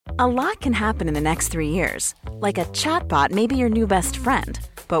A lot can happen in the next 3 years. Like a chatbot may be your new best friend.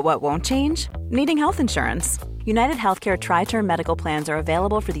 But what won't change? Needing health insurance. United Healthcare Tri-Term Medical Plans are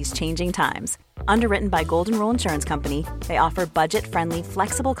available for these changing times. Underwritten by Golden Rule Insurance Company, they offer budget-friendly,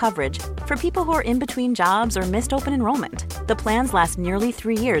 flexible coverage for people who are in between jobs or missed open enrollment. The plans last nearly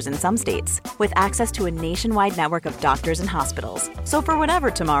 3 years in some states, with access to a nationwide network of doctors and hospitals. So for whatever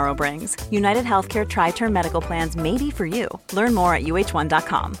tomorrow brings, United Healthcare Tri-Term Medical Plans may be for you. Learn more at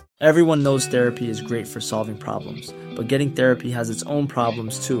uh1.com. Everyone knows therapy is great for solving problems, but getting therapy has its own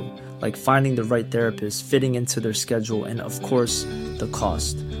problems too, like finding the right therapist, fitting into their schedule, and of course, the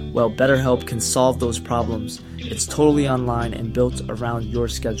cost. Well, BetterHelp can solve those problems. It's totally online and built around your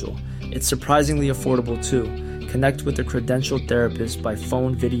schedule. It's surprisingly affordable too. Connect with a credentialed therapist by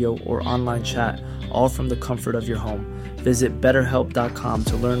phone, video, or online chat, all from the comfort of your home. Visit BetterHelp.com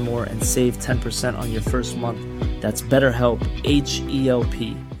to learn more and save 10% on your first month. That's BetterHelp,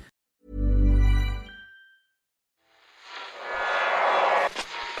 H-E-L-P.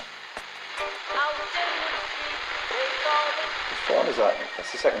 What is that?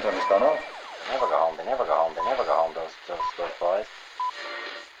 That's the second time it's gone off. They never go home, those boys.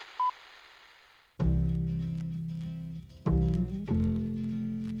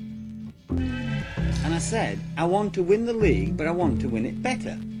 And I said, I want to win the league, but I want to win it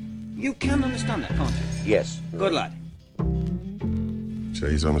better. You can understand that, can't you? Yes. Good lad. So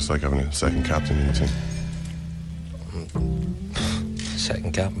he's almost like having a second captain in the team.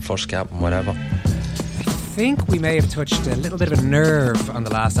 Second captain, first captain, whatever. I think we may have touched a little bit of a nerve on the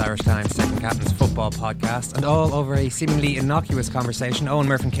last Irish Times Second Captain's Football podcast, and all over a seemingly innocuous conversation. Owen,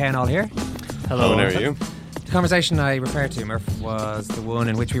 Murph and Ken all here. Hello, how are you? The conversation I referred to, Murph, was the one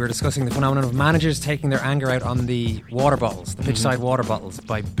in which we were discussing the phenomenon of managers taking their anger out on the water bottles, the pitch-side water bottles,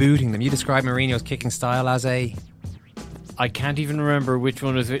 by booting them. You described Mourinho's kicking style as a... I can't even remember which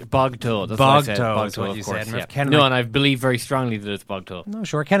one was it. Bog toe. That's Bog what I said. toe Bog is toe, what of you course, said. yeah. No, and I believe very strongly that it's bog toe. No,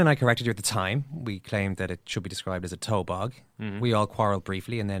 sure. Ken and I corrected you at the time. We claimed that it should be described as a toe bog. Mm-hmm. We all quarrelled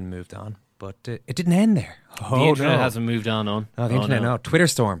briefly and then moved on. But it didn't end there. The internet hasn't moved on. No, the internet, no. Twitter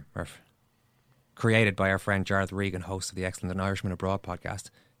storm, Murph. Created by our friend Jareth Regan, host of the excellent An Irishman Abroad podcast.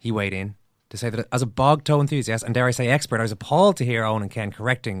 He weighed in to say that as a bog toe enthusiast, and dare I say expert, I was appalled to hear Owen and Ken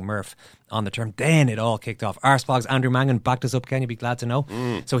correcting Murph on the term. Then it all kicked off. Arseblog's Andrew Mangan backed us up, Ken, you'd be glad to know.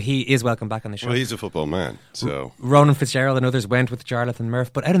 So he is welcome back on the show. Well, he's a football man, so... Ronan Fitzgerald and others went with Jarlath and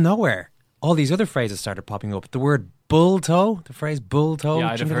Murph, but out of nowhere, all these other phrases started popping up. The word bull toe, the phrase bull toe. Yeah,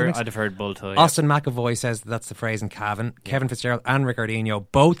 I'd have heard bull toe. Yeah. Austin McAvoy says that's the phrase in Cavan. Yeah. Kevin Fitzgerald and Ricardinho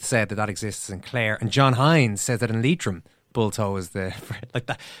both said that exists in Clare. And John Hines says that in Leitrim, bull toe is the like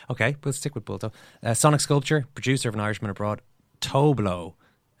that. Okay, we'll stick with bull toe. Sonic Sculpture, producer of An Irishman Abroad, toe blow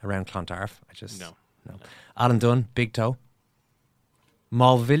around Clontarf. No. Alan Dunn, big toe.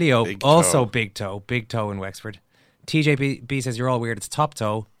 Malvilio, also big toe in Wexford. TJB says you're all weird. It's top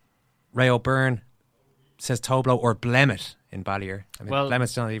toe. Ray O'Byrne says toe blow or blemmet in Ballier. I mean,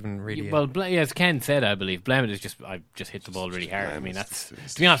 Blemmet's not even really. As Ken said, I believe Blemmet is I just hit the ball really hard. I mean, that's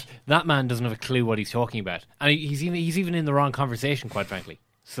to be honest, that man doesn't have a clue what he's talking about, and he's even in the wrong conversation, quite frankly.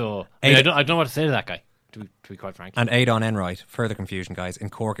 So I don't know what to say to that guy. To be quite frank. And Adon Enright, further confusion, guys. In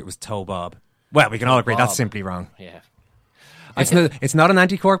Cork, it was toe bob. Well, we can all agree that's simply wrong. Yeah. It's not an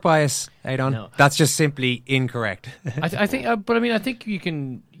anti-Cork bias, Adon. No. That's just simply incorrect. I think, I think you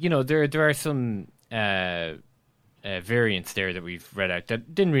can. There are some variants there that we've read out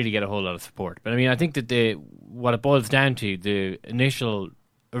that didn't really get a whole lot of support. But I mean, I think that what it boils down to, the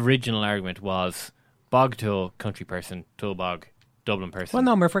original argument was bog toe, country person, toe bog, Dublin person. Well,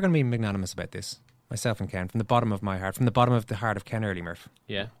 no, Murph, we're going to be magnanimous about this. Myself and Ken, from the bottom of my heart, from the bottom of the heart of Ken Early, Murph.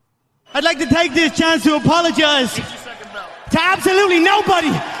 Yeah. I'd like to take this chance to apologise to absolutely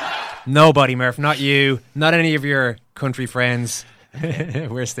nobody. Nobody, Murph, not you, not any of your country friends.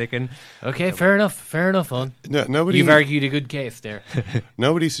 We're sticking. Okay, fair enough, hon. No, nobody. You've argued a good case there.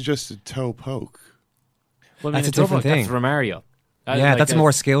 Nobody suggested toe poke. Well, that's a different thing. That's Romario. That's a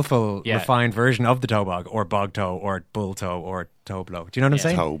more skillful, refined version of the toe bog, or bog toe, or bull toe, or toe blow. Do you know what I'm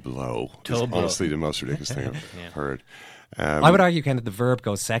saying? Toe blow. Honestly, the most ridiculous thing I've heard. I would argue, Ken, that the verb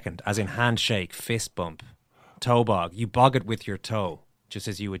goes second, as in handshake, fist bump, toe bog. You bog it with your toe, just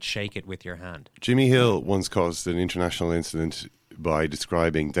as you would shake it with your hand. Jimmy Hill once caused an international incident by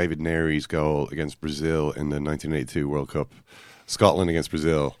describing David Nery's goal against Brazil in the 1982 World Cup, Scotland against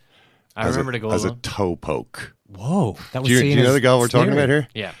Brazil. I remember the goal as a toe poke. Whoa, that was. Do you know the goal we're talking about here?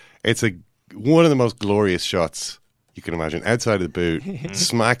 Yeah, it's one of the most glorious shots you can imagine. Outside of the boot,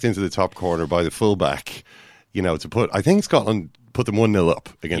 smacked into the top corner by the fullback. I think Scotland put them 1-0 up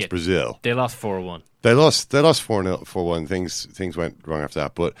against Brazil. They lost 4-1. They lost 4-1. Things went wrong after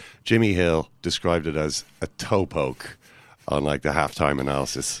that. But Jimmy Hill described it as a toe poke on like the halftime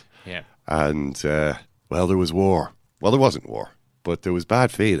analysis. Yeah. And well, there was war. Well, there wasn't war, but there was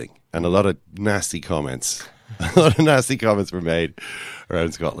bad feeling and a lot of nasty comments. A lot of nasty comments were made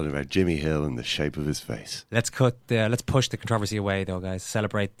around Scotland about Jimmy Hill and the shape of his face. Let's push the controversy away, though, guys.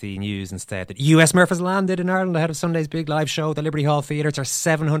 Celebrate the news instead. That US Murph has landed in Ireland ahead of Sunday's big live show, the Liberty Hall Theatre. It's our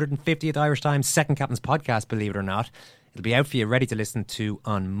 750th Irish Times Second Captain's podcast, believe it or not. It'll be out for you, ready to listen to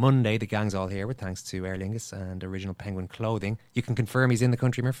on Monday. The gang's all here with thanks to Aer Lingus and Original Penguin Clothing. You can confirm he's in the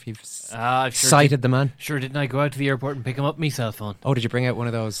country, Murph. You've sighted the man. Sure, didn't I go out to the airport and pick him up my cell phone? Oh, did you bring out one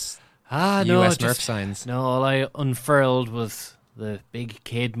of those US Murph signs? No, all I unfurled was the big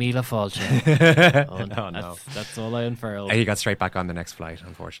Cade Mila Fáilte. No. That's all I unfurled. He got straight back on the next flight,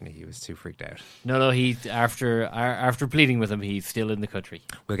 unfortunately. He was too freaked out. No, he after pleading with him, he's still in the country.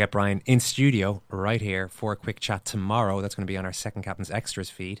 We'll get Brian in studio right here for a quick chat tomorrow. That's going to be on our Second Captain's Extras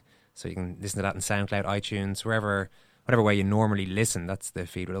feed. So you can listen to that in SoundCloud, iTunes, whatever way you normally listen. That's the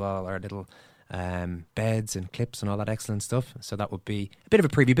feed with all our little beds and clips and all that excellent stuff. So that would be a bit of a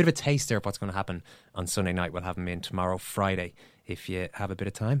preview, a bit of a taster of what's going to happen on Sunday night. We'll have him in tomorrow, Friday, if you have a bit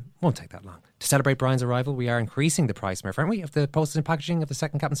of time. Won't take that long. To celebrate Brian's arrival, we are increasing the price, Murph, aren't we, of the postage and packaging of the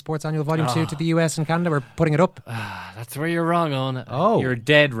Second Captain Sports Annual Volume 2 to the US and Canada. We're putting it up. That's where you're wrong, Owen. Oh. You're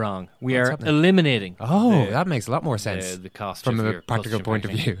dead wrong. We What's are happening? Eliminating That makes a lot more sense the cost from of a your practical postage point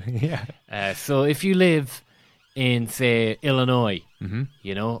of and view. packaging. Yeah. So if you live in, say, Illinois,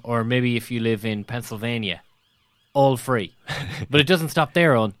 or maybe if you live in Pennsylvania, all free. But it doesn't stop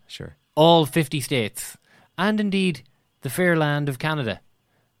there, Owen. Sure. All 50 states, and indeed the fair land of Canada.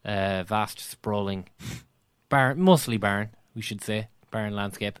 Vast, sprawling, mostly barren, we should say, barren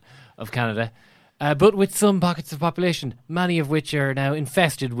landscape of Canada. But with some pockets of population, many of which are now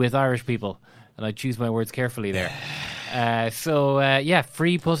infested with Irish people. And I choose my words carefully there.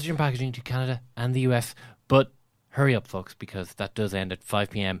 Free postage and packaging to Canada and the US. But hurry up, folks, because that does end at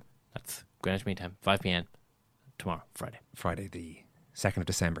 5 p.m. That's Greenwich Mean Time, 5 p.m. tomorrow, Friday the 2nd of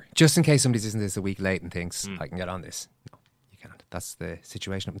December. Just in case somebody's listening to this a week late and thinks, I can get on this. No, you can't. That's the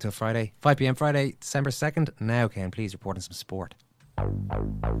situation up until Friday. 5 p.m. Friday, December 2nd. Now, Ken, please report on some sport. Well,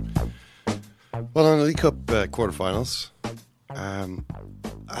 on the League Cup quarterfinals,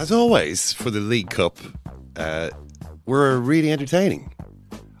 as always for the League Cup, we're really entertaining.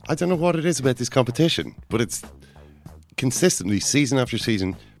 I don't know what it is about this competition, but it's consistently, season after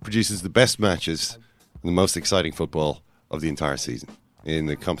season, produces the best matches and the most exciting football of the entire season in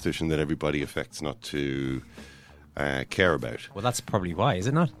the competition that everybody affects not to care about. Well, that's probably why, is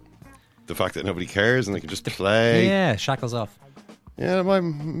it not? The fact that nobody cares and they can just play. Yeah, shackles off. Yeah,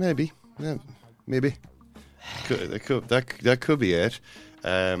 maybe. Yeah, maybe. That could be it.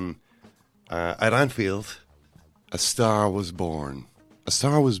 At Anfield, a star was born. A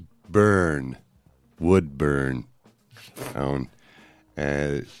star was would burn.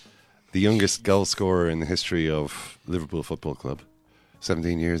 The youngest goal scorer in the history of Liverpool Football Club.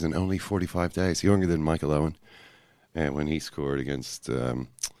 17 years and only 45 days. Younger than Michael Owen when he scored against,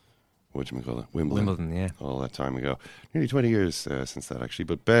 Wimbledon. Wimbledon, yeah. All that time ago. Nearly 20 years since that, actually.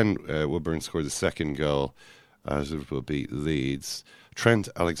 But Ben Woodburn scored the second goal as Liverpool beat Leeds. Trent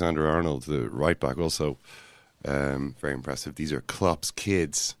Alexander-Arnold, the right back, also very impressive. These are Klopp's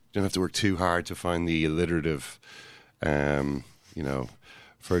kids. You don't have to work too hard to find the alliterative,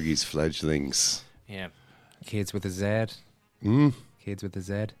 Fergie's fledglings. Yeah. Kids with a Z. Kids with a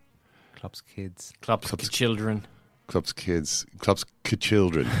Z. Klopp's kids. Klopp's children. Klopp's kids. Klopp's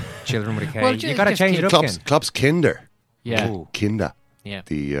children. Children with a K. Well, you got to change it up again. Klopp's Kinder. Yeah. Ooh. Kinder. Yeah.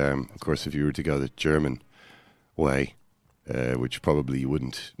 The of course, if you were to go the German way, which probably you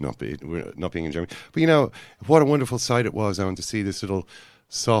wouldn't, not being in Germany. But what a wonderful sight it was, Owen, to see this little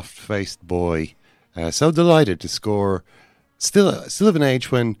soft-faced boy so delighted to score. Still of an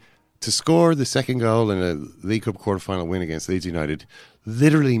age when to score the second goal in a League Cup quarter-final win against Leeds United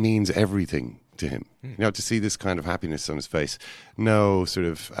literally means everything to him. To see this kind of happiness on his face. No sort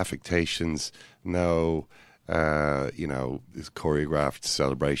of affectations, no, choreographed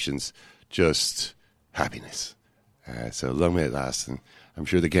celebrations, just happiness. So long may it last, and I'm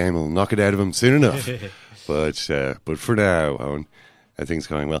sure the game will knock it out of him soon enough. But for now, Owen, things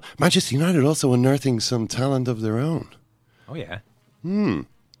going well. Manchester United also unearthing some talent of their own. Oh, yeah.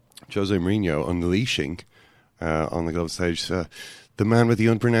 Jose Mourinho unleashing on the global stage the man with the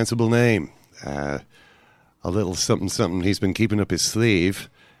unpronounceable name. A little something he's been keeping up his sleeve.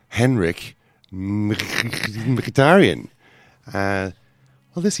 Henrik Mkhitaryan.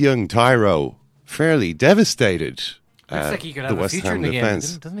 This young tyro fairly devastated Looks like he could the have a West future Ham in the game,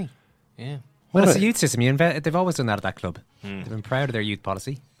 defence. doesn't he? Yeah. Well, it's a youth system. They've always done that at that club. They've been proud of their youth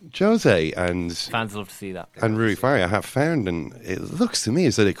policy. Jose and fans love to see that. And Rui Faria have found, and it looks to me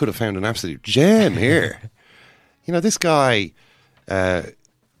as though they could have found an absolute gem here. This guy, the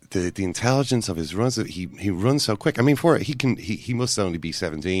intelligence of his runs, he runs so quick. I mean, he must only be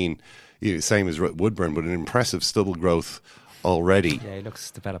 17, same as Woodburn, but an impressive stubble growth already. Yeah, he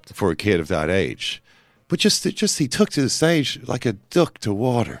looks developed for a kid of that age. But just he took to the stage like a duck to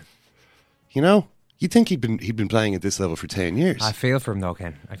water. You'd think he'd been playing at this level for 10 years. I feel for him though,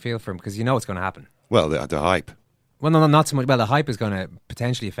 Ken. I feel for him because it's going to happen. Well, the hype. Well, no, not so much. Well, the hype is going to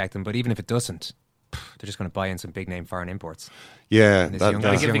potentially affect him, but even if it doesn't, they're just going to buy in some big name foreign imports. Yeah, give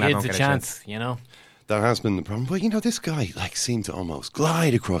the kids a chance. That has been the problem. But this guy seemed to almost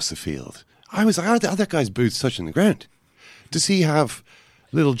glide across the field. I was like, are that guy's boots touching the ground? Does he have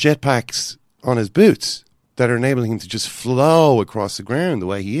little jetpacks on his boots that are enabling him to just flow across the ground the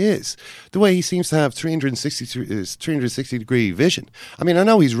way he is? The way he seems to have 360 degree vision. I mean, I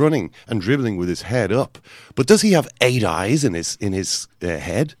know he's running and dribbling with his head up, but does he have 8 eyes in his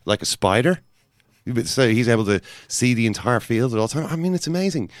head like a spider? So he's able to see the entire field at all times. I mean, it's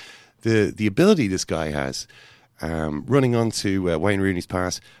amazing the ability this guy has. Running onto Wayne Rooney's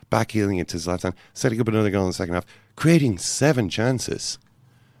pass, backheeling it to Zlatan, setting up another goal in the second half, creating 7 chances.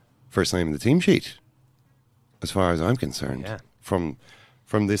 First name in the team sheet, as far as I'm concerned. Yeah. From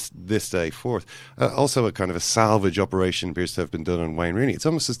this day forth. Also, a kind of a salvage operation appears to have been done on Wayne Rooney. It's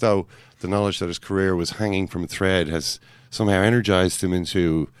almost as though the knowledge that his career was hanging from a thread has somehow energized him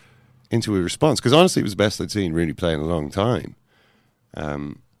into a response. Because honestly, it was the best I'd seen Rooney play in a long time.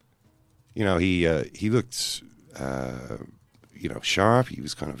 He looked sharp. He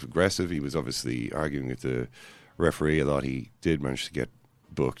was kind of aggressive. He was obviously arguing with the referee a lot. He did manage to get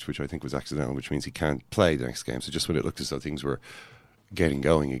booked, which I think was accidental, which means he can't play the next game. So just when it looked as though things were getting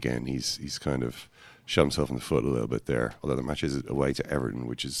going again, he's kind of shot himself in the foot a little bit there. Although the match is away to Everton,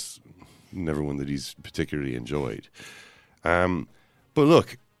 which is never one that he's particularly enjoyed. But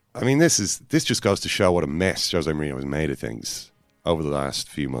look, I mean, this just goes to show what a mess Jose Mourinho has made of things over the last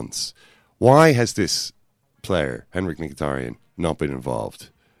few months. Why has this player, Henrik Mkhitaryan, not been involved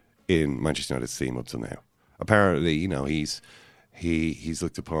in Manchester United's team up till now? Apparently, he's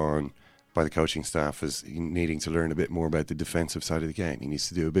looked upon by the coaching staff as needing to learn a bit more about the defensive side of the game. He needs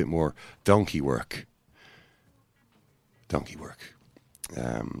to do a bit more donkey work.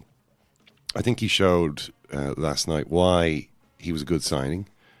 I think he showed last night why he was a good signing,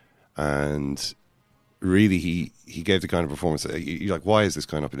 and really he gave the kind of performance that you're like, why is this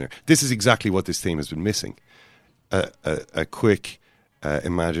guy up in there? This is exactly what this team has been missing. A quick,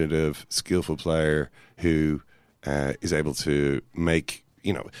 imaginative, skillful player who is able to make,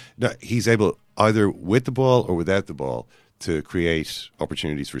 he's able either with the ball or without the ball to create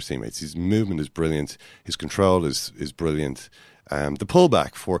opportunities for his teammates. His movement is brilliant. His control is brilliant. The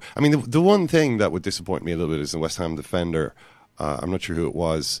pullback the one thing that would disappoint me a little bit is the West Ham defender. I'm not sure who it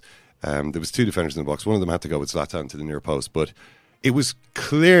was. There was 2 defenders in the box. One of them had to go with Zlatan to the near post, but it was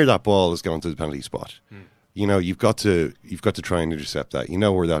clear that ball is going to the penalty spot. You've got to try and intercept that. You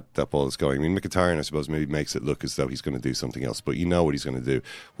know where that ball is going. I mean, Mkhitaryan, I suppose, maybe makes it look as though he's going to do something else, but you know what he's going to do.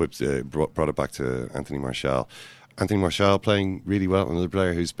 Brought it back to Anthony Martial. Anthony Martial playing really well. Another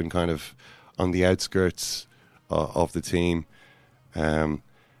player who's been kind of on the outskirts of the team. Bastian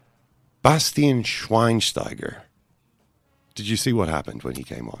Schweinsteiger. Did you see what happened when he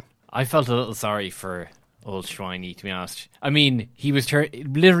came on? I felt a little sorry for old Schweiny, to be honest. I mean, he was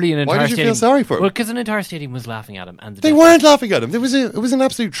literally an entire stadium. Why did you feel sorry for him? Well, because an entire stadium was laughing at him. And they weren't laughing at him. It was an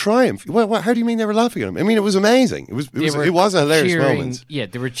absolute triumph. How do you mean they were laughing at him? I mean, it was amazing. It was a hilarious moment. Yeah,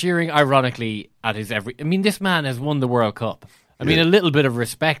 they were cheering ironically at his every... I mean, this man has won the World Cup. I mean, a little bit of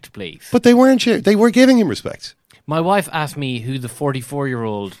respect, please. But they weren't cheering. They were giving him respect. My wife asked me who the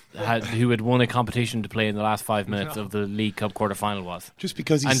 44-year-old who had won a competition to play in the last 5 minutes of the League Cup quarter-final was. Just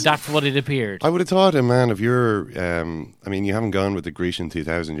because and that's what it appeared. I would have thought a man of your... you haven't gone with the Grecian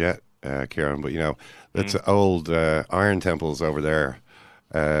 2000 yet, Kieran, but, that's old Iron Temples over there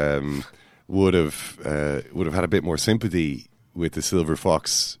would have had a bit more sympathy with the Silver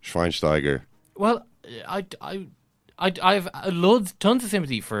Fox Schweinsteiger. Well, I've tons of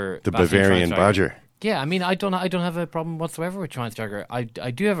sympathy for the Bavarian Badger. Yeah, I mean, I don't have a problem whatsoever with Schweinsteiger.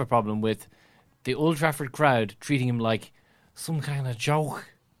 I do have a problem with the Old Trafford crowd treating him like some kind of joke.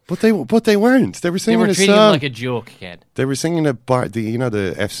 But they weren't. They were singing a song. They were treating him like a joke, Ken. They were singing the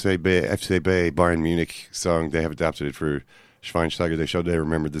FCB Bayern Munich song. They have adapted it for Schweinsteiger. They showed they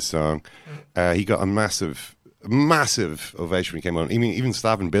remembered this song. He got a massive ovation when he came on. I mean, even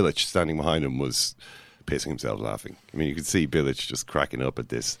Slaven Bilic standing behind him was pissing himself laughing. I mean, you could see Bilic just cracking up at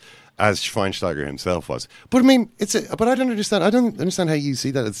this. as Schweinsteiger himself was. But I mean, but I don't understand. I don't understand how you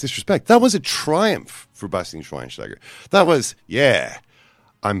see that as disrespect. That was a triumph for Bastian Schweinsteiger. That was, yeah,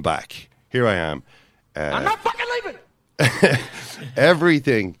 I'm back. Here I am. I'm not fucking leaving.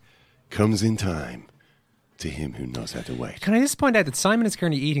 Everything comes in time to him who knows how to wait. Can I just point out that Simon is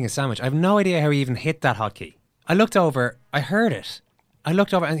currently eating a sandwich? I have no idea how he even hit that hotkey. I looked over, I heard it. I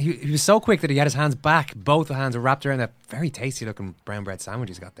looked over and he was so quick that he had his hands back. Both the hands were wrapped around that very tasty looking brown bread sandwich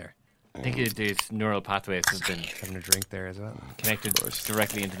he's got there. I think his neural pathways has been having a drink there as well. Connected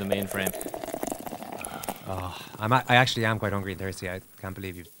directly into the mainframe. Oh, I actually am quite hungry and thirsty. I can't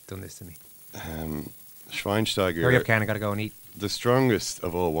believe you've done this to me. Schweinsteiger. Hurry up, Ken, I gotta go and eat. The strongest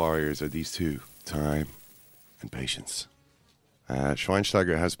of all warriors are these two: time and patience.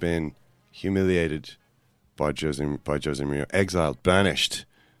 Schweinsteiger has been humiliated by Jose Mourinho, exiled, banished,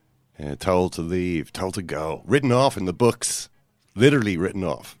 told to leave, told to go, written off in the books, literally written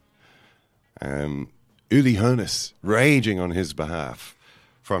off. Uli Hoeneß raging on his behalf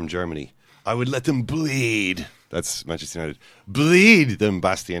from Germany. I would let them bleed. That's Manchester United. Bleed them,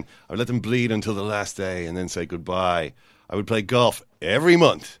 Bastian. I would let them bleed until the last day and then say goodbye. I would play golf every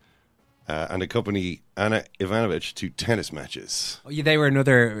month and accompany Anna Ivanovic to tennis matches. Oh, yeah, they were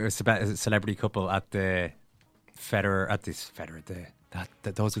another celebrity couple at the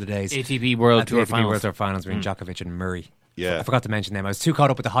those were the days. ATP World Tour Finals. World Tour Finals between Djokovic and Murray. Yeah. I forgot to mention them. I was too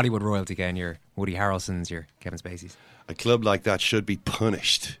caught up with the Hollywood royalty again. Your Woody Harrelsons, your Kevin Spaceys. A club like that should be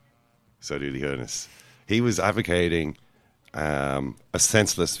punished, said Uli Hoeneß. He was advocating a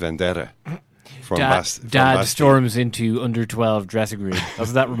senseless vendetta. From Dad storms into under 12 dressing room. That's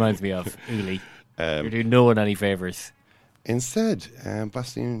what that reminds me of, Uli. You're doing no one any favours. Instead,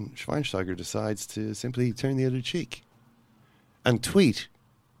 Bastian Schweinsteiger decides to simply turn the other cheek and tweet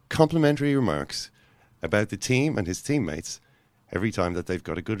complimentary remarks about the team and his teammates every time that they've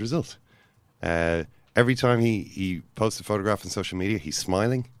got a good result. Every time he posts a photograph on social media, he's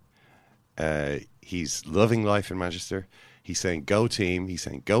smiling. He's loving life in Manchester. He's saying, go team. He's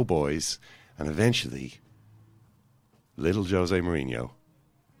saying, go boys. And eventually, little Jose Mourinho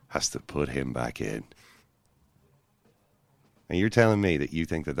has to put him back in. And you're telling me that you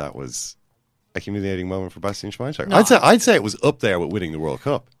think that was a humiliating moment for Bastian Schweinsteiger? No. I'd say it was up there with winning the World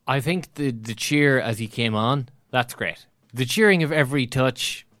Cup. I think the cheer as he came on, that's great. The cheering of every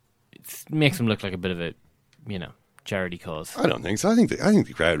touch makes him look like a bit of a, charity cause. I don't think so. I think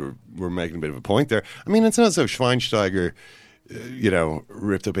the crowd were making a bit of a point there. I mean, it's not so Schweinsteiger,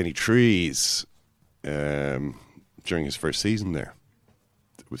 ripped up any trees during his first season there.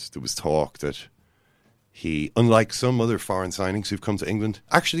 There was talk that he, unlike some other foreign signings who've come to England,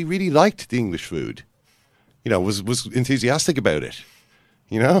 actually really liked the English food. Was enthusiastic about it.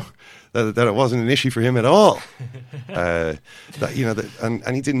 That it wasn't an issue for him at all. And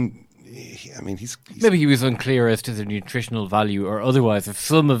he didn't. He's maybe he was unclear as to the nutritional value or otherwise of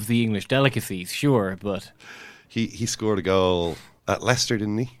some of the English delicacies. Sure, but he scored a goal at Leicester,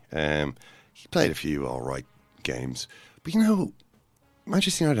 didn't he? He played a few all right games, but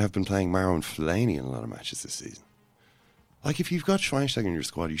Manchester United have been playing Marouane Fellaini in a lot of matches this season. Like, if you've got Schweinsteiger in your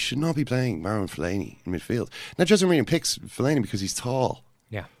squad, you should not be playing Marouane Fellaini in midfield. Now, Jose Mourinho picks Fellaini because he's tall.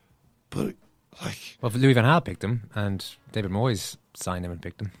 Yeah. But, Louis van Gaal picked him, and David Moyes signed him and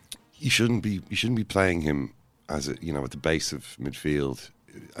picked him. You shouldn't be playing him as at the base of midfield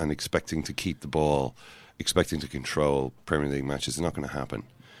and expecting to keep the ball, expecting to control Premier League matches. It's not going to happen.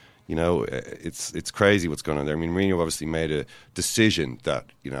 It's crazy what's going on there. I mean, Mourinho obviously made a decision that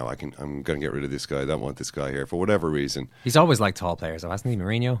I'm going to get rid of this guy. I don't want this guy here for whatever reason. He's always liked tall players, though, hasn't he,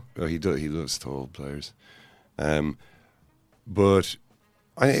 Mourinho? Oh, he does. He loves tall players. But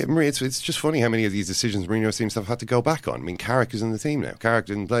it's just funny how many of these decisions Mourinho seems to have had to go back on. I mean, Carrick is in the team now. Carrick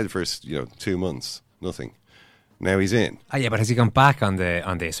didn't play the first 2 months, nothing. Now he's in. Yeah, but has he gone back on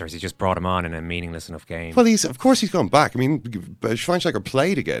this, or has he just brought him on in a meaningless enough game? Well, of course he's gone back. I mean, Schweinsteiger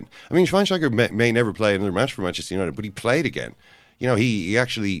played again. I mean, Schweinsteiger may never play another match for Manchester United, but he played again. He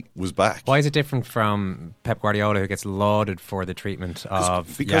actually was back. Why is it different from Pep Guardiola, who gets lauded for the treatment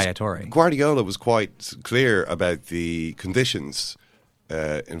of Yaya Toure? Guardiola was quite clear about the conditions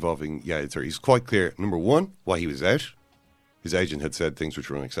involving Yaya Toure. He's quite clear, number one, why he was out. His agent had said things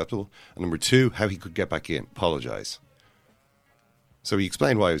which were unacceptable. And number two, how he could get back in, apologise. So he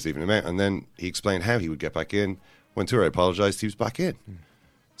explained why he was leaving him out, and then he explained how he would get back in. When Toure apologised, he was back in.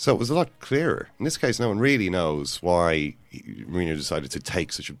 So it was a lot clearer. In this case, no one really knows why Mourinho decided to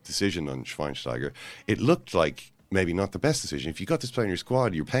take such a decision on Schweinsteiger. It looked like maybe not the best decision. If you got this player in your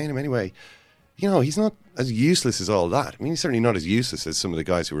squad, you're paying him anyway. He's not as useless as all that. I mean, he's certainly not as useless as some of the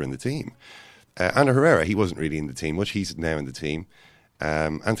guys who were in the team. Ana Herrera, he wasn't really in the team much. He's now in the team.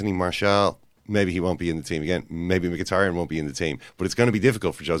 Anthony Martial, maybe he won't be in the team again. Maybe Mkhitaryan won't be in the team. But it's going to be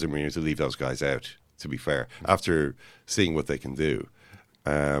difficult for Jose Mourinho to leave those guys out, to be fair, after seeing what they can do,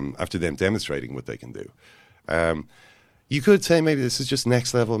 after them demonstrating what they can do. You could say maybe this is just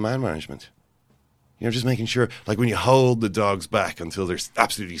next level man management. You know, just making sure, like when you hold the dogs back until they're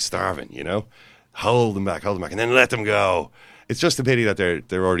absolutely starving, you know, hold them back, and then let them go. It's just a pity that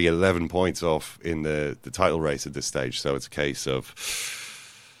they're already 11 points off in the title race at this stage. So it's a case of,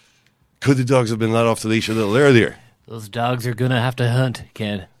 could the dogs have been let off the leash a little earlier? Those dogs are going to have to hunt,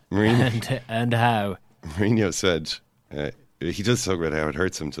 Ken. And how? Mourinho said, he does talk about how it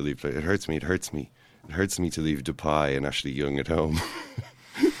hurts him to leave. It hurts me to leave Depay and Ashley Young at home.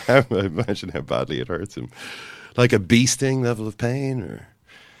 I imagine how badly it hurts him. Like a bee sting level of pain. Or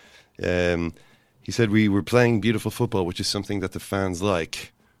he said, we were playing beautiful football, which is something that the fans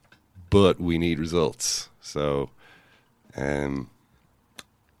like, but we need results. So,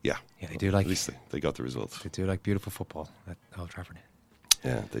 yeah, they do like. At least they got the results. They do like beautiful football at Old Trafford.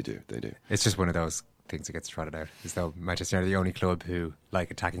 Yeah, they do. It's just one of those things that gets trotted out, as though Manchester United are the only club who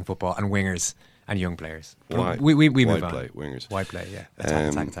like attacking football and wingers and young players. We move on. Wingers. Wide play, yeah.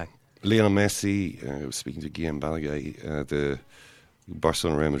 Attack. Lionel Messi, was speaking to Guillaume Balaguer, the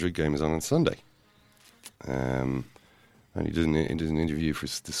Barcelona-Real Madrid game is on Sunday. And he did an interview for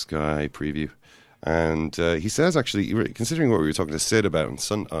the Sky preview. And he says, actually, considering what we were talking to Sid about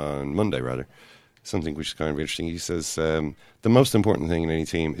on Monday, something which is kind of interesting, he says, the most important thing in any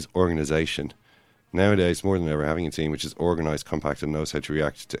team is organisation. Nowadays, more than ever, having a team which is organised, compact and knows how to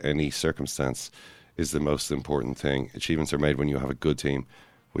react to any circumstance is the most important thing. Achievements are made when you have a good team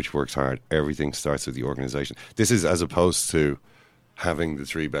which works hard. Everything starts with the organisation. This is as opposed to having the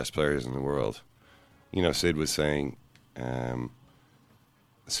three best players in the world. You know, Sid was saying,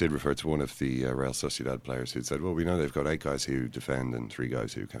 Sid referred to one of the Real Sociedad players who said, well, we know they've got 8 guys who defend and 3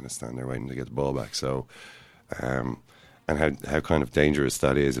 guys who kind of stand there waiting to get the ball back. So, and how kind of dangerous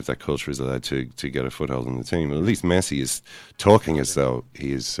that is if that culture is allowed to get a foothold in the team. And at least Messi is talking as though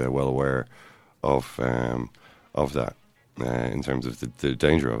he is well aware of that in terms of the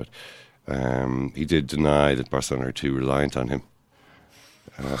danger of it. He did deny that Barcelona are too reliant on him.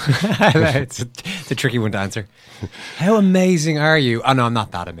 It's a tricky one to answer. How amazing are you? Oh no, I'm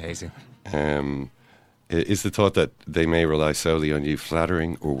not that amazing. Is the thought that they may rely solely on you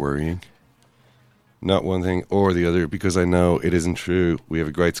flattering or worrying? Not one thing or the other, because I know it isn't true. We have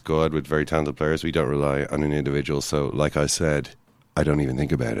a great squad with very talented players. We don't rely on an individual. So, like I said, I don't even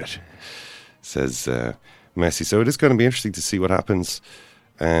think about it, says Messi. So it is going to be interesting to see what happens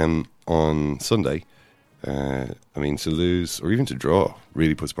on Sunday. I mean, to lose or even to draw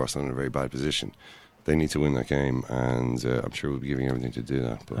really puts Barcelona in a very bad position. They need to win that game, and I'm sure we'll be giving everything to do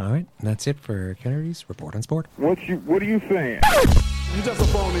that. But. All right, that's it for Kennedy's Report on Sport. What are you saying? You just a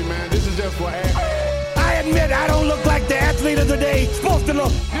phony, man. This is just for I admit I don't look like the athlete of the day supposed to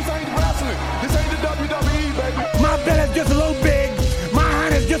look. This ain't wrestling. This ain't the WWE, baby. My belly's just a little big. My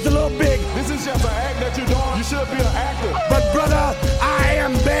hand is just a little big. This is just an act that you're doing. You should be an actor. But brother, I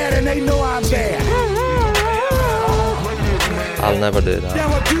am bad, and they know I'm bad. I'll never do that. There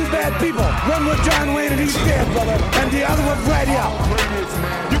were 2 bad people. One was John Wayne and he's dead, brother. And the other was right here.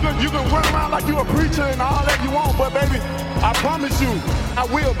 You can run around like you a preacher and all that you want, but baby, I promise you, I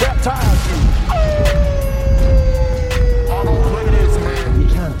will baptize you. I don't play this, man. You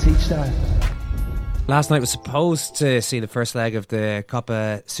can't teach that. Last night was supposed to see the first leg of the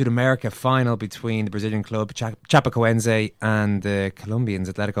Copa Sudamerica final between the Brazilian club Chapocoense and the Colombians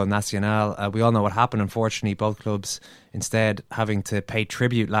Atlético Nacional. We all know what happened, unfortunately. Both clubs instead having to pay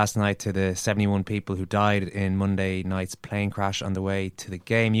tribute last night to the 71 people who died in Monday night's plane crash on the way to the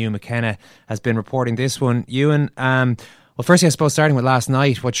game. Ewan McKenna has been reporting this one. Ewan, well, firstly, I suppose starting with last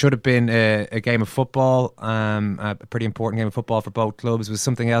night, what should have been a game of football, a pretty important game of football for both clubs, was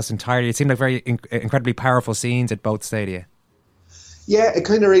something else entirely. It seemed like very incredibly powerful scenes at both stadia. Yeah, it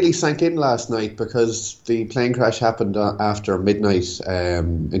kind of really sank in last night because the plane crash happened after midnight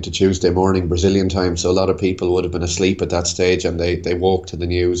into Tuesday morning Brazilian time, so a lot of people would have been asleep at that stage, and they woke to the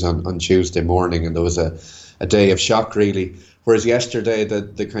news on Tuesday morning, and there was a day of shock, really. Whereas yesterday,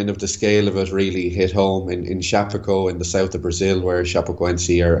 the kind of the scale of it really hit home in Chapoco in the south of Brazil, where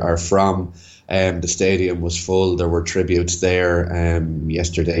Chapocoense are from. The stadium was full. There were tributes there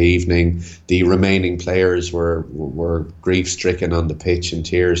yesterday evening. The remaining players were grief-stricken on the pitch in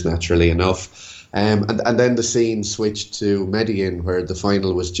tears, naturally enough. And then the scene switched to Medellin, where the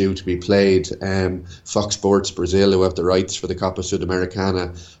final was due to be played. Fox Sports Brazil, who have the rights for the Copa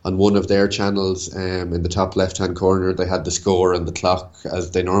Sudamericana, on one of their channels, in the top left-hand corner, they had the score and the clock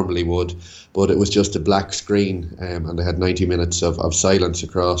as they normally would, but it was just a black screen, and they had 90 minutes of silence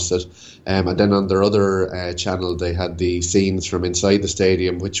across it. And then on their other channel, they had the scenes from inside the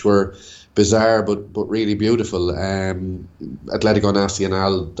stadium, which were bizarre but really beautiful. Atletico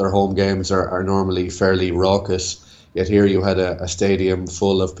Nacional, their home games are normally fairly raucous, yet here you had a stadium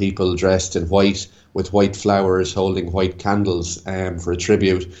full of people dressed in white with white flowers holding white candles for a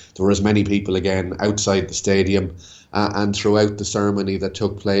tribute. There were as many people again outside the stadium, and throughout the ceremony that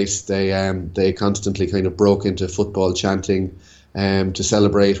took place, they constantly kind of broke into football chanting to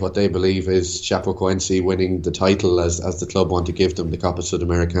celebrate what they believe is Chapocoense winning the title, as the club want to give them the Copa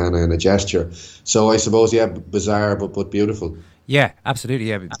Sudamericana in a gesture. So I suppose, bizarre but beautiful. Yeah, absolutely.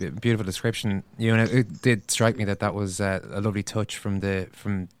 Yeah, beautiful description. It did strike me that was a lovely touch from the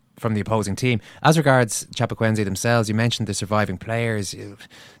opposing team. As regards Chapocoense themselves, you mentioned the surviving players,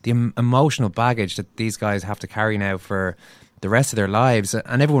 the emotional baggage that these guys have to carry now for the rest of their lives,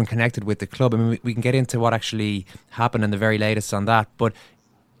 and everyone connected with the club. I mean, we can get into what actually happened and the very latest on that, but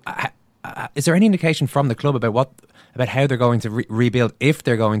is there any indication from the club about how they're going to rebuild, if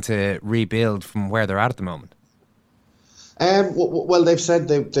they're going to rebuild from where they're at the moment? Well, they've said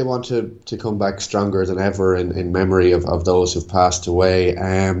they want to come back stronger than ever in memory of those who've passed away.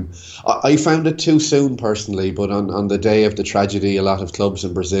 I found it too soon personally, but on the day of the tragedy, a lot of clubs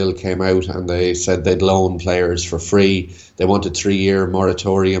in Brazil came out and they said they'd loan players for free. They wanted 3-year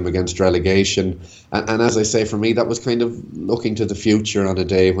moratorium against relegation. And as I say, for me, that was kind of looking to the future on a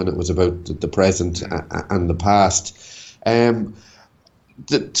day when it was about the present and the past.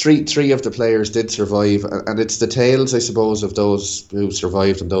 The three of the players did survive, and it's the tales, I suppose, of those who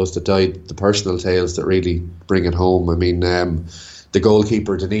survived and those that died, the personal tales, that really bring it home. I mean, the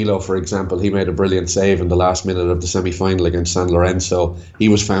goalkeeper Danilo, for example, he made a brilliant save in the last minute of the semi-final against San Lorenzo. He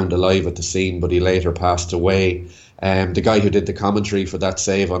was found alive at the scene, but he later passed away. The guy who did the commentary for that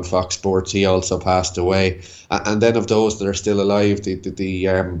save on Fox Sports, he also passed away. And then of those that are still alive,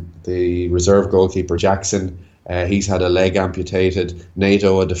 the reserve goalkeeper Jackson, he's had a leg amputated.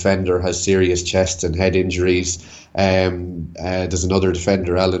 Nato, a defender, has serious chest and head injuries. There's another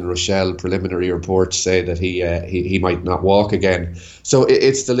defender, Alan Rochelle. Preliminary reports say that he might not walk again. So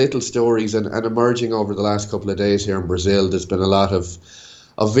it's the little stories, and emerging over the last couple of days here in Brazil, there's been a lot of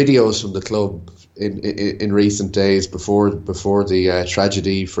videos from the club in recent days before the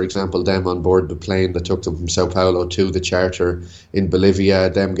tragedy. For example, them on board the plane that took them from Sao Paulo to the charter in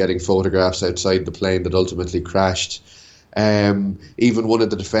Bolivia, them getting photographs outside the plane that ultimately crashed. Even one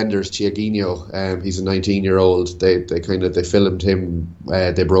of the defenders, Thiaguinho, he's a 19-year-old. They filmed him.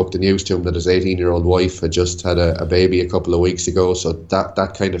 They broke the news to him that his 18-year-old wife had just had a baby a couple of weeks ago. So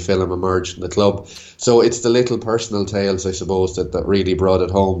that kind of film emerged from the club. So it's the little personal tales, I suppose, that really brought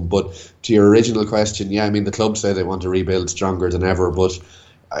it home. But to your original question, the club say they want to rebuild stronger than ever, but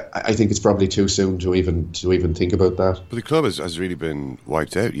I think it's probably too soon to even think about that. But the club has really been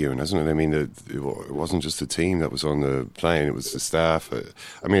wiped out, Ewan, hasn't it? I mean, it wasn't just the team that was on the plane; it was the staff.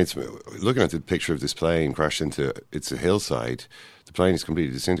 I mean, it's looking at the picture of this plane crashed into. It's a hillside. The plane is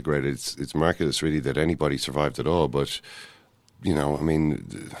completely disintegrated. It's miraculous, really, that anybody survived at all. But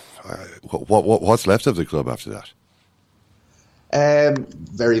what's left of the club after that?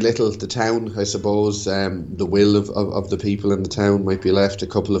 Very little. The town, I suppose, the will of the people in the town might be left. A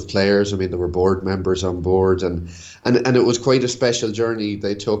couple of players. I mean, there were board members on board, and it was quite a special journey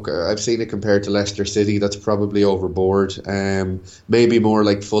they took. I've seen it compared to Leicester City. That's probably overboard. Maybe more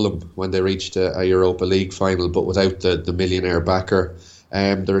like Fulham when they reached a Europa League final, but without the millionaire backer.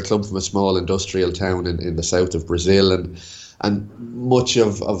 They're a club from a small industrial town in the south of Brazil, and much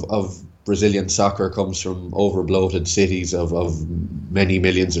of Brazilian soccer comes from over-bloated cities of many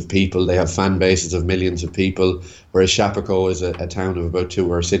millions of people. They have fan bases of millions of people, whereas Chapocoense is a town of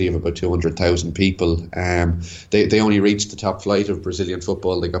a city of about 200,000 people. They only reached the top flight of Brazilian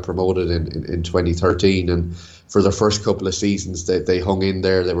football. They got promoted in 2013, and for their first couple of seasons they hung in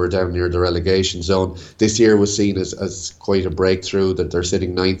there. They were down near the relegation zone. This year was seen as quite a breakthrough, that they're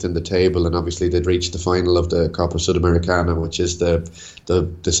sitting ninth in the table, and obviously they'd reached the final of the Copa Sudamericana, which is the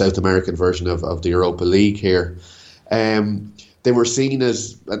South American version of the Europa League here. They were seen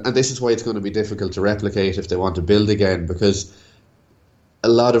as, and this is why it's going to be difficult to replicate if they want to build again, because a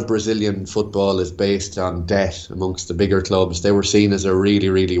lot of Brazilian football is based on debt amongst the bigger clubs. They were seen as a really,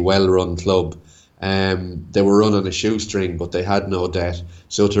 really well-run club. They were run on a shoestring, but they had no debt.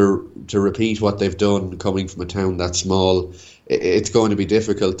 So to repeat what they've done, coming from a town that small, it's going to be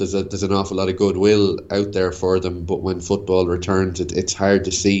difficult. There's an awful lot of goodwill out there for them, but when football returns, it's hard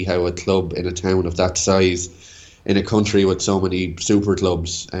to see how a club in a town of that size, in a country with so many super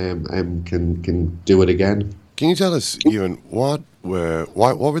clubs, can do it again. Can you tell us, Ewan, what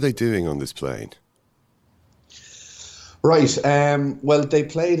were they doing on this plane? Right. Well, they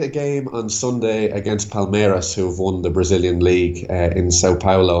played a game on Sunday against Palmeiras, who have won the Brazilian league in Sao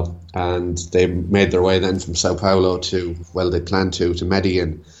Paulo, and they made their way then from Sao Paulo to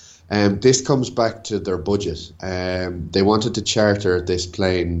Medellin. This comes back to their budget. They wanted to charter this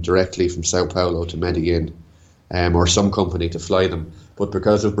plane directly from Sao Paulo to Medellin, or some company to fly them. But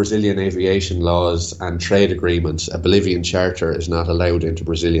because of Brazilian aviation laws and trade agreements, a Bolivian charter is not allowed into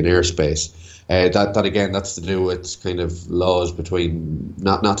Brazilian airspace. That again, that's to do with kind of laws between,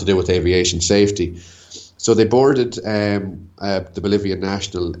 not to do with aviation safety. So they boarded the Bolivian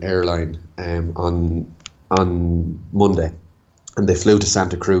national airline on Monday, and they flew to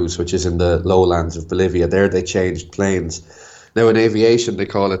Santa Cruz, which is in the lowlands of Bolivia. There they changed planes. Now in aviation they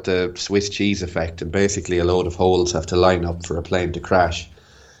call it the Swiss cheese effect, and basically a load of holes have to line up for a plane to crash.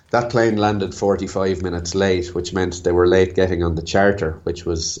 That plane landed 45 minutes late, which meant they were late getting on the charter, which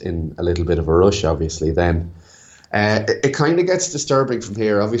was in a little bit of a rush, obviously, then. It kind of gets disturbing from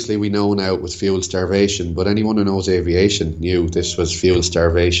here. Obviously, we know now it was fuel starvation, but anyone who knows aviation knew this was fuel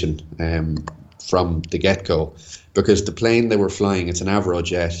starvation from the get-go. Because the plane they were flying, it's an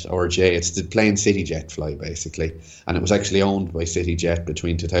Avrojet, or it's the plane CityJet fly, basically. And it was actually owned by CityJet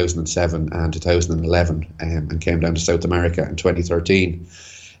between 2007 and 2011 and came down to South America in 2013.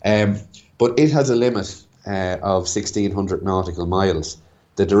 But it has a limit of 1,600 nautical miles.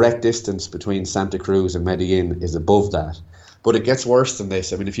 The direct distance between Santa Cruz and Medellin is above that. But it gets worse than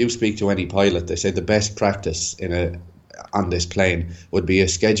this. I mean, if you speak to any pilot, they say the best practice on this plane would be a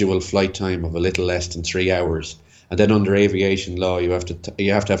scheduled flight time of a little less than 3 hours. And then under aviation law, you have to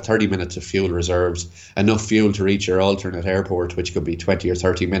have 30 minutes of fuel reserves, enough fuel to reach your alternate airport, which could be 20 or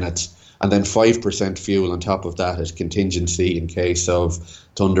 30 minutes. And then 5% fuel on top of that as contingency in case of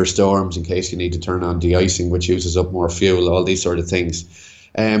thunderstorms, in case you need to turn on de-icing, which uses up more fuel, all these sort of things.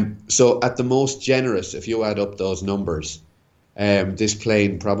 So at the most generous, if you add up those numbers, this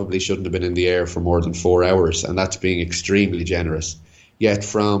plane probably shouldn't have been in the air for more than 4 hours, and that's being extremely generous. Yet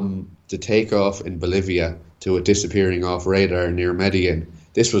from the takeoff in Bolivia to it disappearing off radar near Medellin,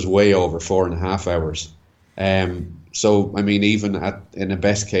 this was way over 4.5 hours. So, I mean, even in a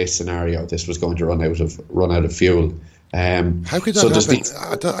best case scenario, this was going to run out of fuel. How could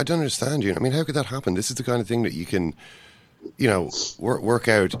that happen? I don't understand you. I mean, how could that happen? This is the kind of thing that you can, work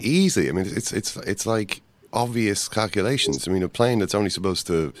out easily. I mean, it's like obvious calculations. I mean, a plane that's only supposed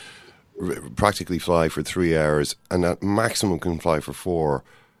to practically fly for 3 hours and at maximum can fly for 4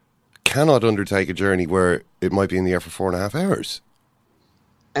 cannot undertake a journey where it might be in the air for 4.5 hours.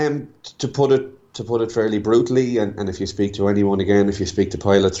 To put it fairly brutally, and if you speak to anyone again, if you speak to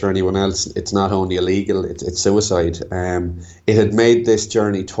pilots or anyone else, it's not only illegal, it's suicide. It had made this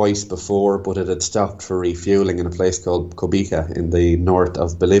journey twice before, but it had stopped for refuelling in a place called Cobica in the north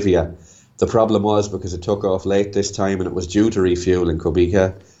of Bolivia. The problem was because it took off late this time and it was due to refuel in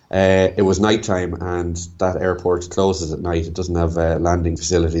Cobica. It was nighttime and that airport closes at night. It doesn't have landing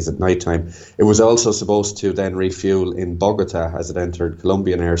facilities at nighttime. It was also supposed to then refuel in Bogota as it entered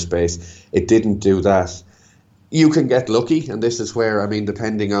Colombian airspace. It didn't do that. You can get lucky, and this is where, I mean,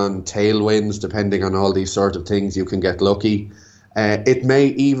 depending on tailwinds, depending on all these sort of things, you can get lucky. It may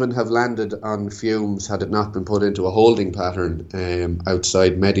even have landed on fumes had it not been put into a holding pattern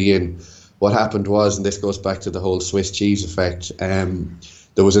outside Medellin. What happened was, and this goes back to the whole Swiss cheese effect,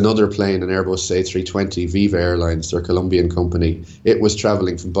 there was another plane, an Airbus A320, Viva Airlines, their Colombian company. It was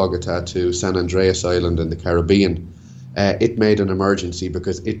travelling from Bogota to San Andreas Island in the Caribbean. It made an emergency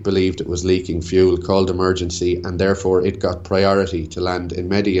because it believed it was leaking fuel, called emergency, and therefore it got priority to land in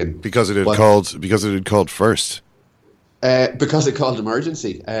Medellin. Because it had called first. Because it called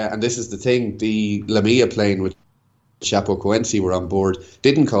emergency. And this is the thing, the Lamia plane with Chapocoense were on board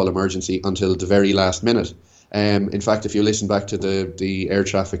didn't call emergency until the very last minute. In fact, if you listen back to the air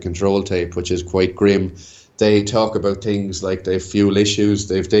traffic control tape, which is quite grim, they talk about things like they have fuel issues,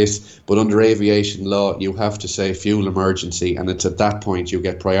 they've this, but under aviation law, you have to say fuel emergency, and it's at that point you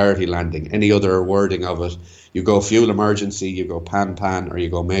get priority landing. Any other wording of it, you go fuel emergency, you go pan, or you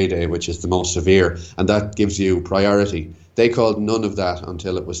go mayday, which is the most severe, and that gives you priority. They called none of that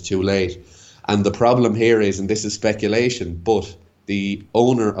until it was too late. And the problem here is, and this is speculation, but the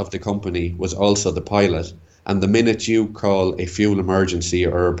owner of the company was also the pilot. And the minute you call a fuel emergency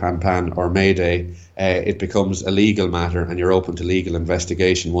or pan or mayday, it becomes a legal matter and you're open to legal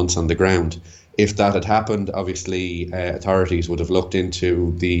investigation once on the ground. If that had happened, obviously authorities would have looked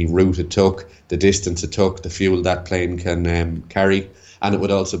into the route it took, the distance it took, the fuel that plane can carry, and it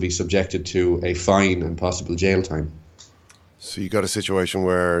would also be subjected to a fine and possible jail time. So you got a situation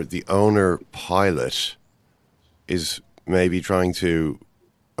where the owner pilot is maybe trying to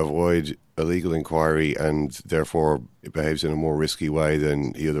avoid a legal inquiry and therefore it behaves in a more risky way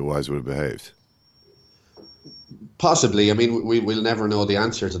than he otherwise would have behaved. Possibly. I mean, we'll never know the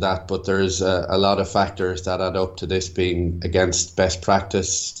answer to that, but there's a lot of factors that add up to this being against best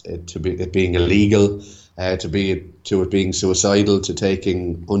practice, it being illegal, to it being suicidal, to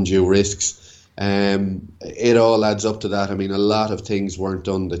taking undue risks. It all adds up to that. I mean, a lot of things weren't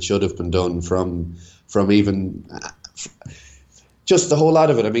done that should have been done from even... just the whole lot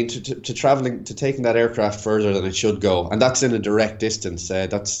of it. I mean, to travelling, to taking that aircraft further than it should go, and that's in a direct distance.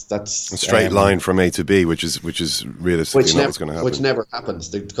 That's a straight line from A to B, which is realistically not what's going to happen. Which never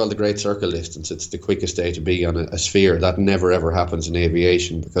happens. It's called the Great Circle distance. It's the quickest A to B on a sphere. That never ever happens in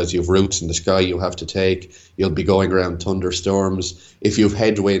aviation because you've routes in the sky you have to take. You'll be going around thunderstorms. If you've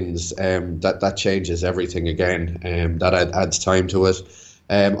headwinds, that changes everything again. That adds time to it.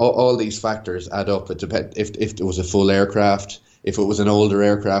 All these factors add up. It depends if it was a full aircraft. If it was an older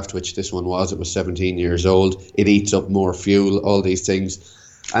aircraft, which this one was, it was 17 years old. It eats up more fuel. All these things,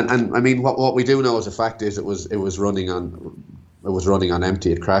 and I mean, what we do know as a fact is it was running on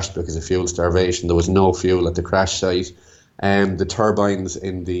empty. It crashed because of fuel starvation. There was no fuel at the crash site. The turbines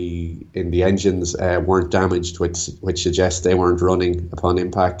in the engines weren't damaged, which suggests they weren't running upon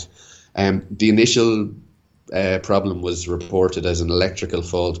impact. The initial problem was reported as an electrical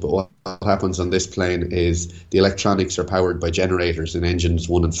fault, but what happens on this plane is the electronics are powered by generators in engines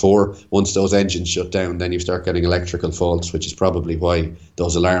 1 and 4. Once those engines shut down, then you start getting electrical faults, which is probably why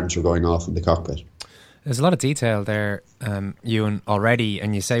those alarms were going off in the cockpit. There's a lot of detail there, Ewan, already,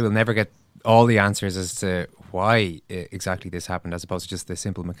 and you say we'll never get all the answers as to why exactly this happened, as opposed to just the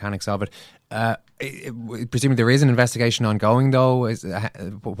simple mechanics of it. Presumably there is an investigation ongoing, though.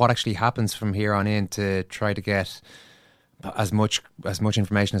 What actually happens from here on in to try to get as much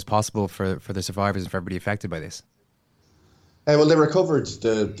information as possible for the survivors and for everybody affected by this? Well, they recovered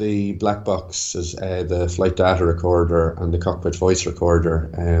the black boxes, the flight data recorder and the cockpit voice recorder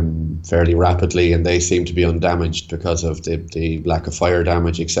fairly rapidly, and they seem to be undamaged because of the lack of fire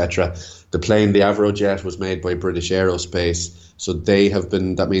damage, etc. The plane, the Avrojet, was made by British Aerospace, so they have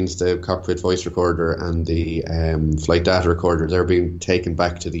been. That means the cockpit voice recorder and the flight data recorder, they're being taken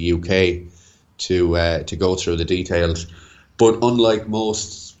back to the UK to go through the details. But unlike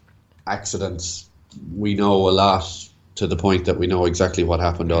most accidents, we know a lot, to the point that we know exactly what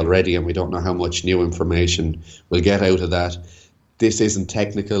happened already, and we don't know how much new information we'll get out of that. This isn't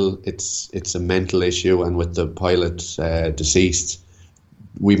technical, it's a mental issue, and with the pilot deceased,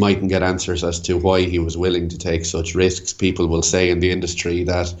 we mightn't get answers as to why he was willing to take such risks. People will say in the industry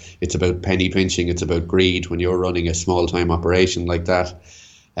that it's about penny pinching, it's about greed when you're running a small-time operation like that.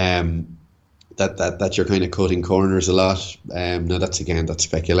 That you're kind of cutting corners a lot. Now that's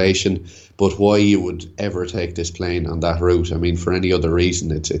speculation, but why you would ever take this plane on that route, I mean, for any other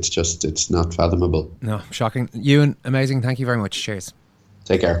reason, it's not fathomable. No, shocking. Ewan, amazing. Thank you very much. Cheers.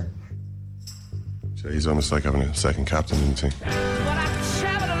 Take care. So he's almost like having a second captain, isn't he?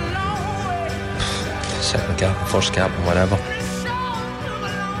 Second captain, first captain, whatever.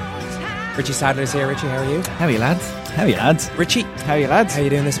 Richie Sadler's here. Richie, how are you? How are you, lads? Richie, how are you, lads? How are you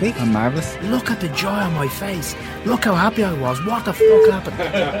doing this week? I'm marvellous. Look at the joy on my face. Look how happy I was. What the fuck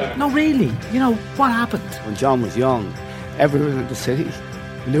happened? No, really. You know, what happened? When John was young, everyone in the city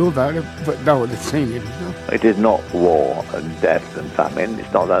knew about it, but no one had seen it. It is not war and death and famine.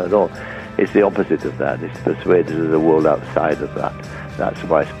 It's not that at all. It's the opposite of that. It's persuaded of the world outside of that. That's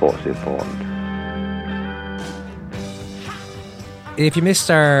why sport's important. If you missed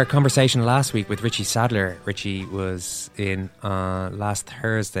our conversation last week with Richie Sadler, Richie was in last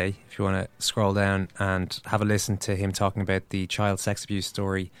Thursday. If you want to scroll down and have a listen to him talking about the child sex abuse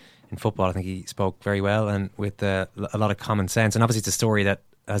story in football, I think he spoke very well and with a lot of common sense. And obviously it's a story that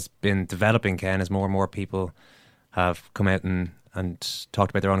has been developing, Ken, as more and more people have come out and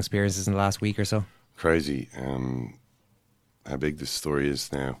talked about their own experiences in the last week or so. Crazy how big this story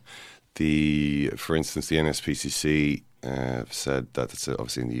is now. For instance, the NSPCC said that it's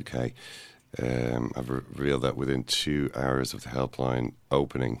obviously in the UK. I've revealed that within 2 hours of the helpline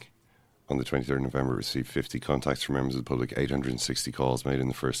opening on the 23rd of November, received 50 contacts from members of the public, 860 calls made in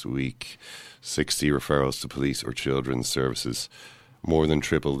the first week, 60 referrals to police or children's services, more than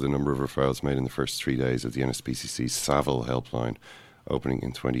triple the number of referrals made in the first 3 days of the NSPCC Savile helpline opening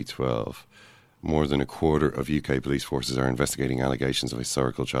in 2012. more than a quarter of UK police forces are investigating allegations of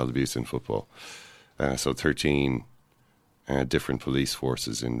historical child abuse in football. So 13 different police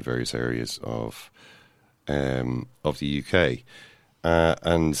forces in various areas of the UK.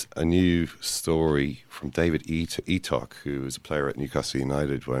 And a new story from David Eatock, who was a player at Newcastle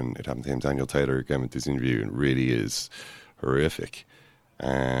United when it happened to him. Daniel Taylor again with this interview, and really is horrific.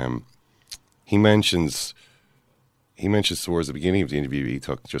 He mentions towards the beginning of the interview,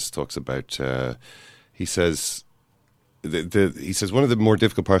 Eatock just talks about. He says one of the more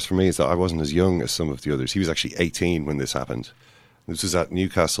difficult parts for me is that I wasn't as young as some of the others. He was actually 18 when this happened. This was at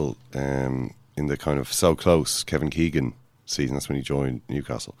Newcastle in the kind of so close Kevin Keegan season. That's when he joined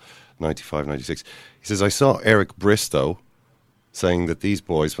Newcastle, 95, 96. He says, I saw Eric Bristow saying that these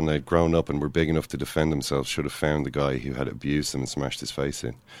boys, when they'd grown up and were big enough to defend themselves, should have found the guy who had abused them and smashed his face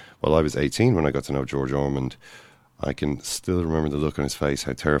in. Well, I was 18 when I got to know George Ormond. I can still remember the look on his face,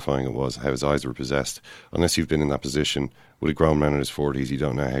 how terrifying it was, how his eyes were possessed. Unless you've been in that position with a grown man in his 40s, you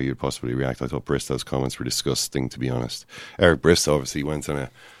don't know how you'd possibly react. I thought Bristow's comments were disgusting, to be honest. Eric Bristow obviously went on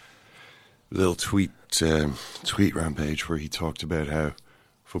a little tweet rampage where he talked about how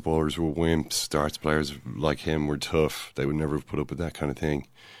footballers were wimps, darts players like him were tough. They would never have put up with that kind of thing.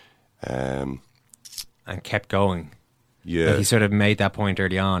 And kept going. Yeah. Like he sort of made that point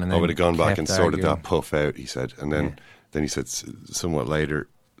early on. And then I would have gone back and sorted arguing. that puff out, he said. And then he said somewhat later,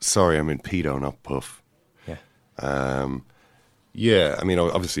 sorry, I'm in pedo, not puff. Yeah. Yeah, I mean,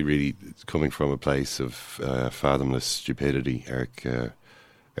 obviously really coming from a place of fathomless stupidity, Eric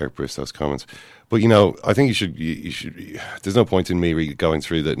Bristow's comments. But, you know, I think you should. There's no point in me really going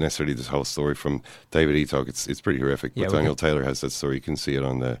through that necessarily this whole story from David Eatock. It's pretty horrific. But Daniel Taylor has that story. You can see it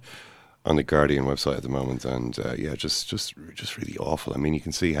on the Guardian website at the moment, and just really awful. I mean, you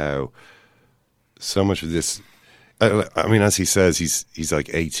can see how so much of this. I mean, as he says, he's like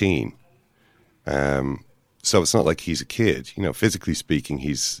 18, so it's not like he's a kid. You know, physically speaking,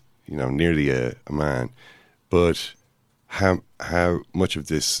 he's nearly a man, but how much of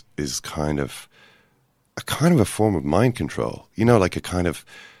this is kind of a form of mind control, like a kind of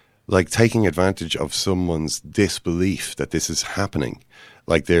like taking advantage of someone's disbelief that this is happening,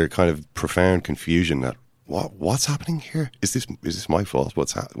 like their kind of profound confusion that what's happening here? Is this my fault?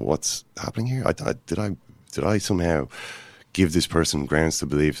 What's happening here? Did I somehow give this person grounds to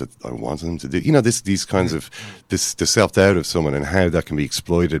believe that I wanted them to do? These kinds of the self doubt of someone and how that can be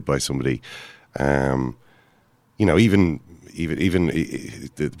exploited by somebody. Even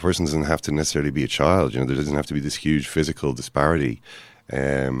the person doesn't have to necessarily be a child. There doesn't have to be this huge physical disparity.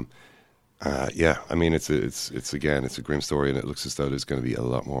 I mean, it's a grim story, and it looks as though there's going to be a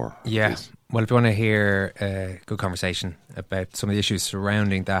lot more. Yeah. Well, if you want to hear a good conversation about some of the issues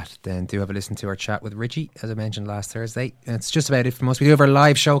surrounding that, then do have a listen to our chat with Richie, as I mentioned last Thursday. And it's just about it for us. We do have our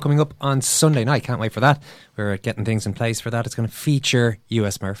live show coming up on Sunday night. Can't wait for that. We're getting things in place for that. It's going to feature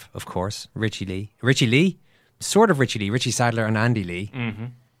US Murph, of course, Richie Lee, Richie Sadler and Andy Lee. Mm-hmm.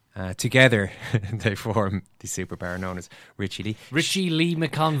 Together, they form the superpower known as Richie Lee. Richie Lee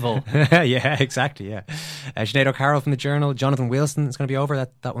McConville. Yeah, exactly, yeah. Sinead O'Carroll from the Journal. Jonathan Wilson is going to be over.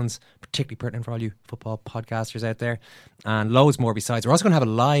 That one's particularly pertinent for all you football podcasters out there. And loads more besides. We're also going to have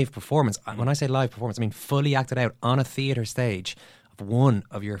a live performance. When I say live performance, I mean fully acted out on a theatre stage of one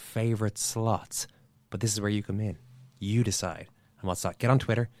of your favourite slots. But this is where you come in. You decide. And what's that? Get on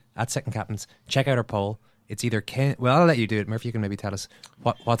Twitter, @SecondCaptains. Check out our poll. It's either Ken. Well, I'll let you do it, Murphy. You can maybe tell us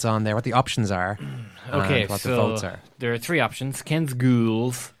what's on there, what the options are, okay, and what so the votes are. There are three options: Ken's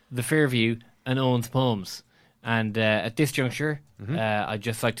Ghouls, The Fairview, and Owen's Poems. And at this juncture, I'd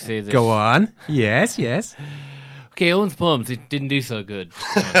just like to say that. Go on. Yes. Okay, Owen's Poems. It didn't do so good.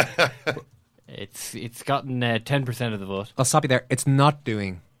 It's gotten 10% of the vote. I'll stop you there. It's not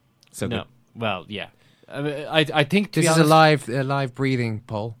doing so good. No. Well, yeah. I think this is a live breathing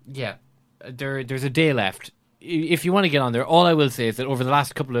poll. Yeah. There's a day left. If you want to get on there, all I will say is that over the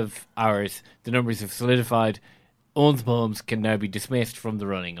last couple of hours, the numbers have solidified. Owen's Poems can now be dismissed from the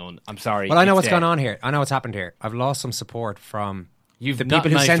running. Owen, I'm sorry. Well, I know what's gone on here. I know what's happened here. I've lost some support from the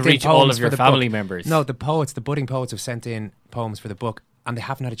people who sent in poems all of your for the family book. members. No, the budding poets have sent in poems for the book, and they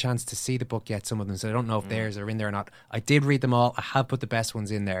haven't had a chance to see the book yet, some of them, so I don't know if theirs are in there or not. I did read them all. I have put the best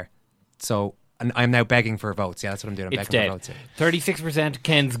ones in there. So, and I'm now begging for votes. Yeah, that's what I'm doing. I'm begging for votes. 36%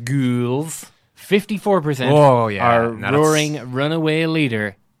 Ken's Ghouls. 54% are roaring runaway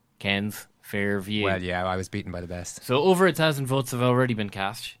leader Ken's Fairview. Well, yeah, I was beaten by the best. So over 1,000 votes have already been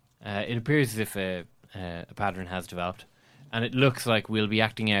cast. It appears as if a pattern has developed, and it looks like we'll be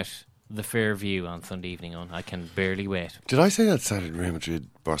acting out the Fairview on Sunday evening. On I can barely wait. Did I say that Saturday Real Madrid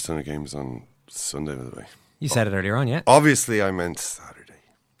Barcelona game was on Sunday, by the way? You said it earlier on, yeah. Obviously, I meant Saturday.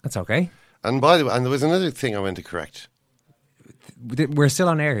 That's okay. And by the way, and there was another thing I went to correct. We're still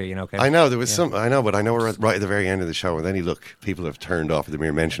on air here, you know, Kev. I know, there was some, I know, but I know we're right at the very end of the show, and then people have turned off at the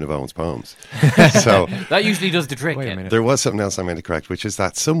mere mention of Owen's poems. So that usually does the trick. Wait a minute. There was something else I meant to correct, which is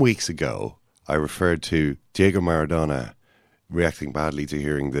that some weeks ago, I referred to Diego Maradona reacting badly to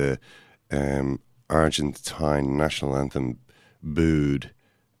hearing the Argentine national anthem booed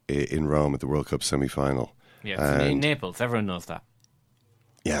in Rome at the World Cup semi-final. Yeah, it's in Naples. Everyone knows that.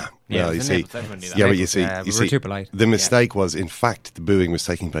 Yeah, yeah, well, you see, Naples, yeah, but you see, we were too polite. The mistake was, in fact, the booing was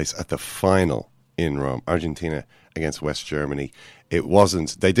taking place at the final in Rome, Argentina against West Germany. It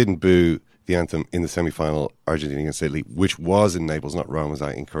wasn't. They didn't boo the anthem in the semi-final, Argentina against Italy, which was in Naples, not Rome, as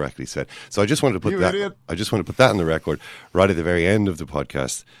I incorrectly said. So I just wanted to put that. I just want to put that on the record right at the very end of the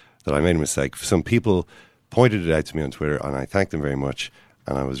podcast that I made a mistake. Some people pointed it out to me on Twitter, and I thanked them very much.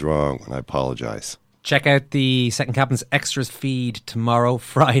 And I was wrong, and I apologise. Check out the Second Captain's Extras feed tomorrow,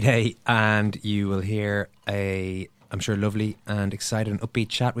 Friday, and you will hear I'm sure, lovely and excited and upbeat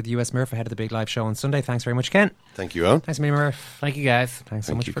chat with US Murph ahead of the big live show on Sunday. Thanks very much, Ken. Thank you, Owen. Thanks, me, Murph. Thank you, guys. Thanks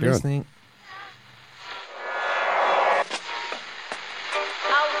so much for listening. Which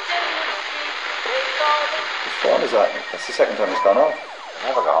one is that? That's the second time it's gone off. They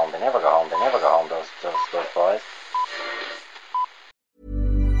never go home, they never go home, they never go home, those boys.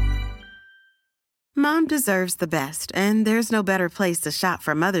 Mom deserves the best, and there's no better place to shop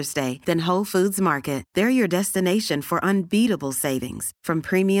for Mother's Day than Whole Foods Market. They're your destination for unbeatable savings, from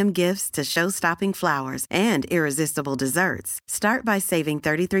premium gifts to show-stopping flowers and irresistible desserts. Start by saving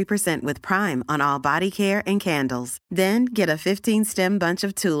 33% with Prime on all body care and candles. Then get a 15-stem bunch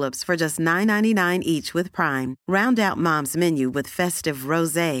of tulips for just $9.99 each with Prime. Round out Mom's menu with festive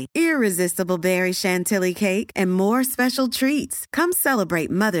rosé, irresistible berry chantilly cake, and more special treats. Come celebrate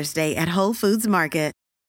Mother's Day at Whole Foods Market.